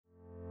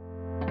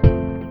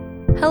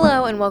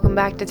Hello and welcome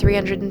back to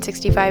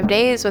 365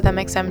 Days with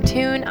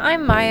mxmtoon.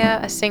 I'm Maya,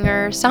 a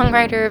singer,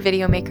 songwriter,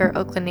 video maker,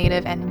 Oakland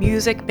native, and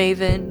music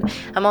maven.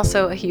 I'm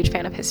also a huge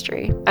fan of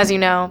history. As you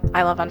know,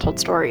 I love untold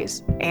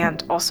stories,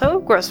 and also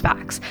gross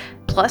facts,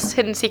 plus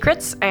hidden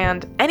secrets,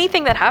 and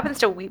anything that happens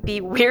to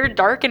be weird,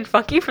 dark, and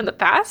funky from the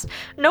past.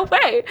 No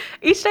way!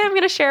 Each day I'm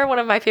going to share one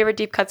of my favorite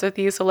deep cuts with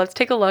you, so let's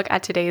take a look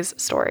at today's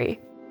story.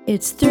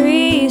 It's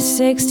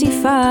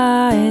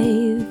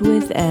 365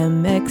 with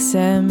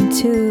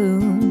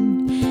mxmtoon.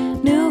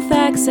 New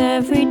facts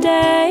every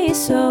day,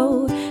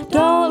 so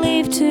don't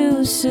leave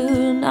too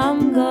soon.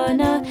 I'm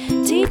gonna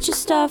teach you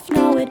stuff,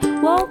 no it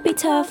won't be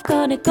tough.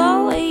 Gonna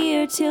go a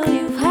year till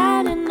you've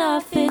had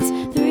enough. It's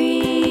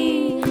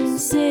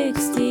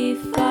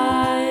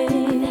 365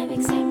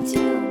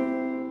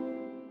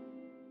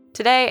 mxmtoon.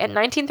 Today, in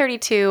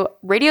 1932,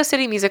 Radio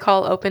City Music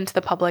Hall opened to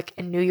the public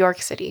in New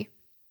York City.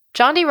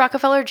 John D.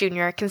 Rockefeller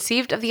Jr.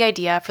 conceived of the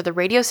idea for the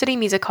Radio City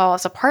Music Hall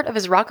as a part of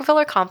his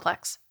Rockefeller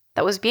complex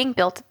that was being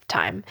built at the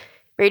time.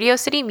 Radio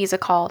City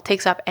Music Hall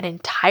takes up an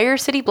entire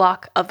city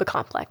block of the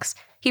complex.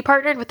 He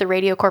partnered with the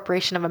Radio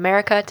Corporation of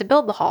America to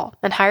build the hall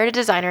and hired a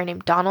designer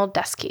named Donald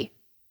Deskey.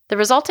 The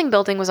resulting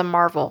building was a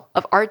marvel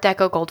of Art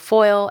Deco gold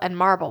foil and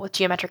marble with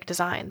geometric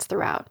designs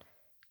throughout.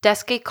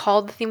 Deskey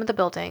called the theme of the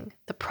building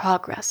the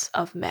progress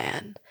of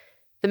man.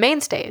 The main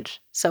stage,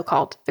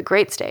 so-called the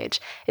Great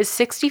Stage, is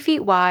 60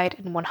 feet wide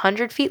and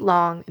 100 feet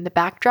long, and the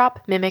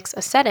backdrop mimics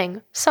a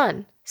setting,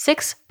 sun.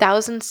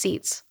 6,000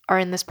 seats are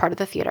in this part of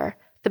the theater.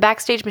 The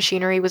backstage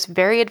machinery was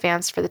very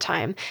advanced for the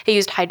time. It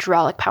used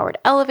hydraulic-powered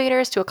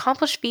elevators to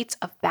accomplish feats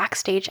of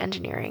backstage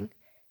engineering.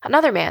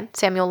 Another man,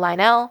 Samuel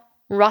Lionel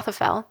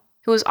Rothafel,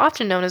 who was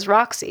often known as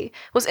Roxy,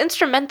 was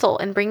instrumental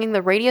in bringing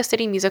the Radio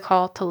City Music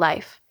Hall to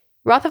life.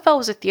 Rothafel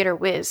was a theater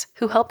whiz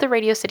who helped the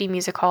Radio City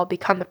Music Hall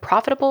become the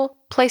profitable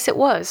place it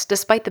was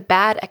despite the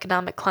bad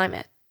economic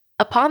climate.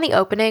 Upon the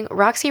opening,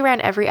 Roxy ran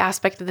every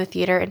aspect of the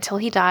theater until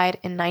he died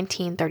in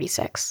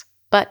 1936.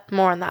 But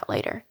more on that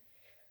later.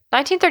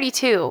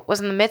 1932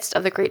 was in the midst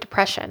of the Great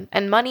Depression,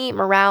 and money,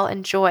 morale,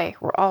 and joy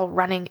were all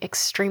running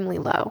extremely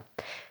low.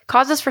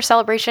 Causes for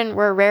celebration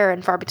were rare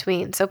and far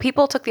between, so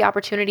people took the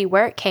opportunity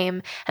where it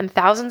came, and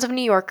thousands of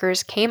New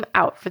Yorkers came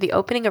out for the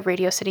opening of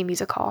Radio City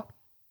Music Hall.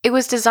 It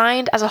was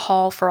designed as a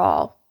hall for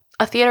all,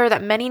 a theater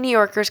that many New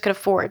Yorkers could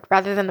afford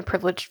rather than the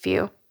privileged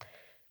few.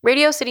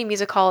 Radio City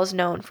Music Hall is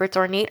known for its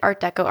ornate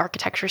Art Deco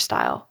architecture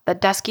style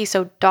that Deskey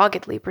so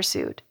doggedly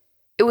pursued.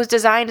 It was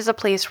designed as a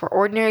place where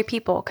ordinary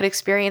people could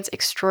experience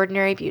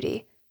extraordinary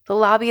beauty. The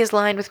lobby is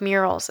lined with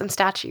murals and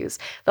statues.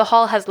 The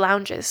hall has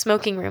lounges,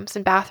 smoking rooms,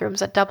 and bathrooms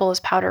that double as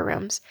powder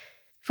rooms.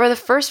 For the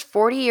first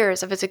 40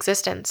 years of its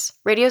existence,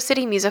 Radio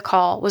City Music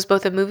Hall was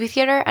both a movie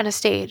theater and a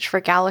stage for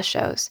gala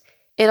shows.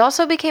 It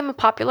also became a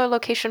popular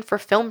location for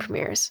film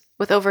premieres,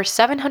 with over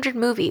 700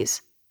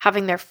 movies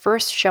having their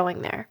first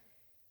showing there.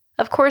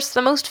 Of course,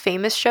 the most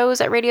famous shows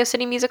at Radio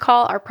City Music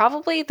Hall are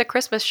probably the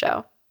Christmas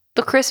show.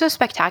 The Christmas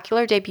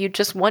Spectacular debuted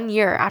just 1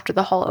 year after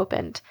the hall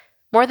opened.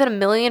 More than 1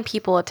 million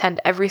people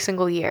attend every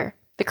single year.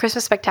 The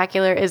Christmas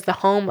Spectacular is the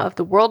home of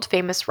the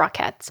world-famous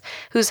Rockettes,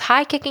 whose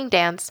high-kicking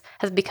dance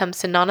has become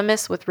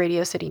synonymous with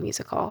Radio City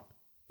Music Hall.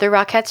 The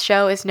Rockettes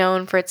show is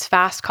known for its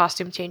fast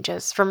costume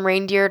changes, from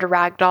reindeer to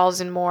rag dolls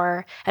and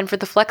more, and for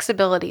the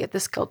flexibility of the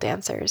skilled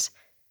dancers.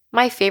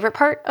 My favorite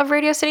part of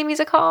Radio City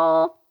Music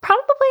Hall?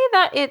 Probably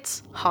that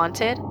it's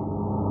haunted.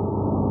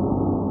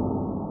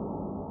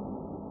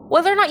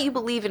 Whether or not you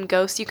believe in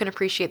ghosts, you can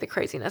appreciate the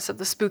craziness of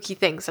the spooky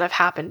things that have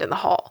happened in the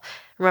hall.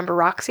 Remember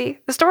Roxy?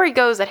 The story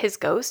goes that his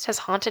ghost has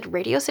haunted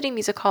Radio City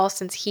Music Hall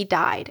since he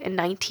died in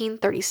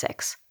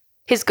 1936.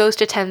 His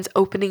ghost attends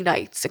opening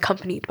nights,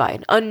 accompanied by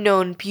an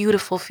unknown,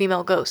 beautiful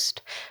female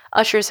ghost.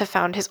 Ushers have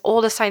found his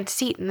old assigned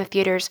seat in the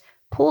theaters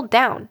pulled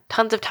down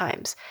tons of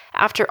times,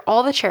 after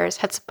all the chairs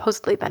had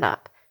supposedly been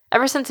up.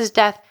 Ever since his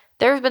death,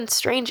 there have been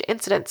strange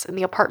incidents in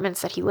the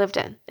apartments that he lived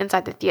in,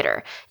 inside the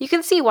theater. You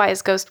can see why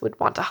his ghost would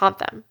want to haunt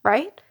them,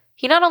 right?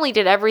 He not only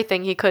did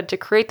everything he could to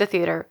create the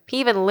theater, he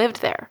even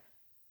lived there.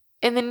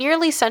 In the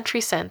nearly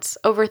century since,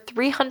 over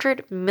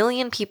 300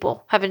 million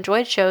people have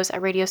enjoyed shows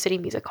at Radio City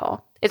Music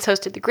Hall. It's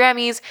hosted the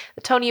Grammys,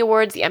 the Tony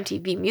Awards, the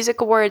MTV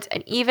Music Awards,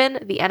 and even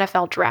the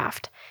NFL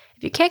Draft.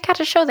 If you can't catch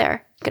a show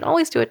there, you can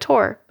always do a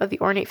tour of the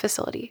ornate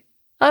facility.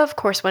 Of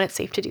course, when it's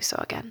safe to do so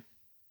again.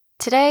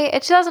 Today, in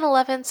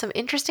 2011, some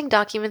interesting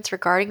documents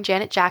regarding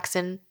Janet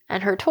Jackson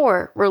and her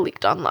tour were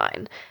leaked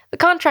online. The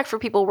contract for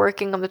people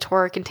working on the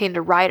tour contained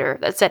a rider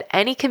that said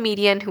any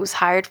comedian who was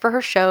hired for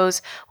her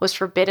shows was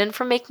forbidden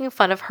from making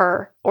fun of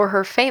her or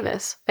her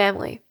famous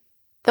family.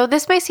 Though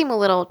this may seem a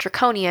little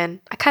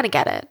draconian, I kind of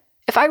get it.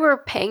 If I were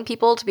paying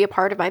people to be a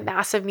part of my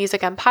massive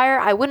music empire,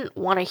 I wouldn't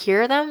want to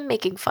hear them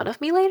making fun of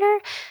me later.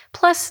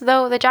 Plus,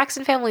 though the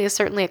Jackson family is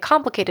certainly a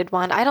complicated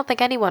one, I don't think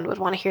anyone would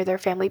want to hear their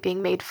family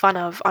being made fun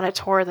of on a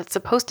tour that's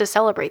supposed to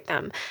celebrate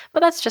them.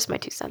 But that's just my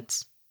 2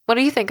 cents. What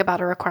do you think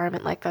about a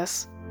requirement like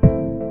this?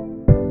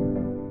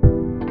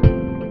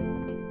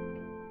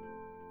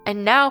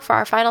 And now for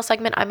our final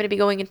segment, I'm going to be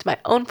going into my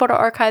own photo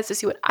archives to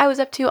see what I was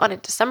up to on a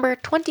December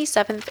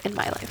 27th in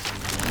my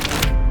life.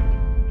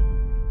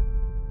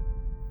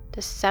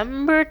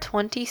 December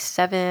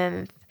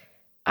 27th.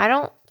 I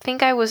don't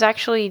think I was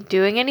actually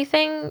doing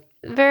anything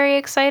very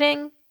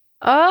exciting.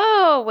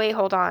 Oh, wait,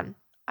 hold on.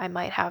 I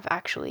might have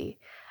actually.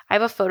 I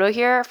have a photo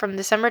here from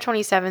December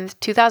 27th,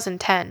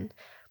 2010.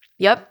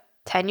 Yep,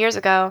 10 years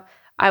ago.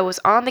 I was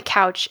on the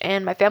couch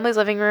in my family's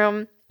living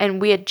room, and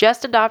we had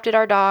just adopted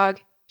our dog,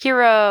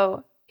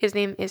 Hero. His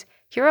name is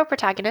Hero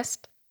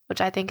Protagonist,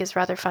 which I think is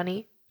rather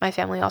funny. My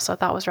family also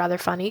thought was rather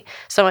funny,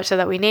 so much so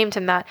that we named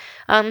him that.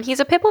 He's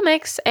a Pitbull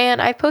mix,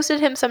 and I've posted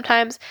him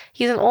sometimes.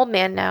 He's an old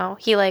man now.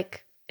 He,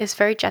 is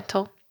very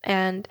gentle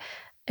and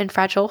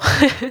fragile.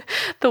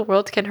 The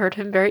world can hurt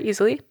him very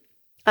easily.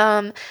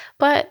 But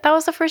that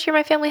was the first year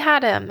my family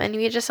had him, and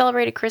we had just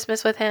celebrated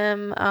Christmas with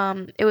him.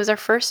 It was our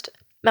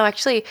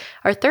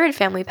third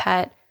family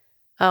pet.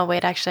 Oh,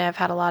 wait, actually, I've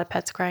had a lot of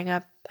pets growing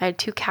up. I had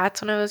 2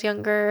 cats when I was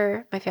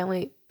younger. My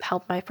family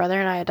helped my brother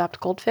and I adopt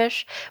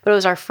goldfish, but it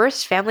was our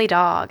first family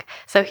dog.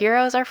 So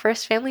Hero is our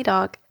first family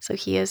dog. So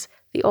he is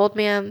the old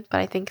man, but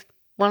I think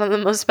one of the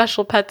most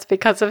special pets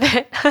because of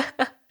it.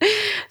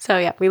 So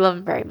yeah, we love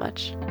him very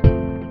much.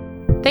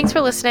 Thanks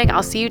for listening.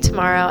 I'll see you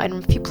tomorrow.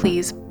 And if you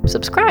please,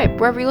 subscribe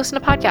wherever you listen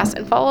to podcasts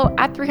and follow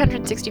at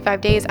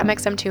 365 Days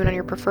MXMToon on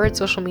your preferred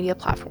social media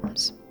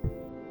platforms.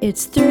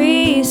 It's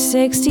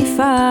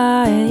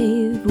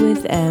 365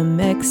 with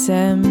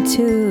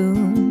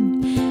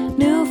MXMToon.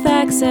 New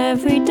facts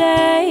every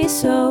day,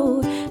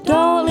 so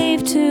don't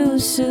leave too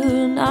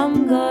soon.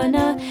 I'm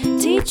gonna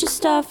teach you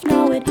stuff,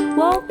 no it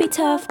won't be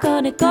tough.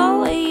 Gonna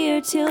go a year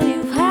till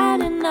you've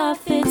had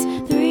enough. It's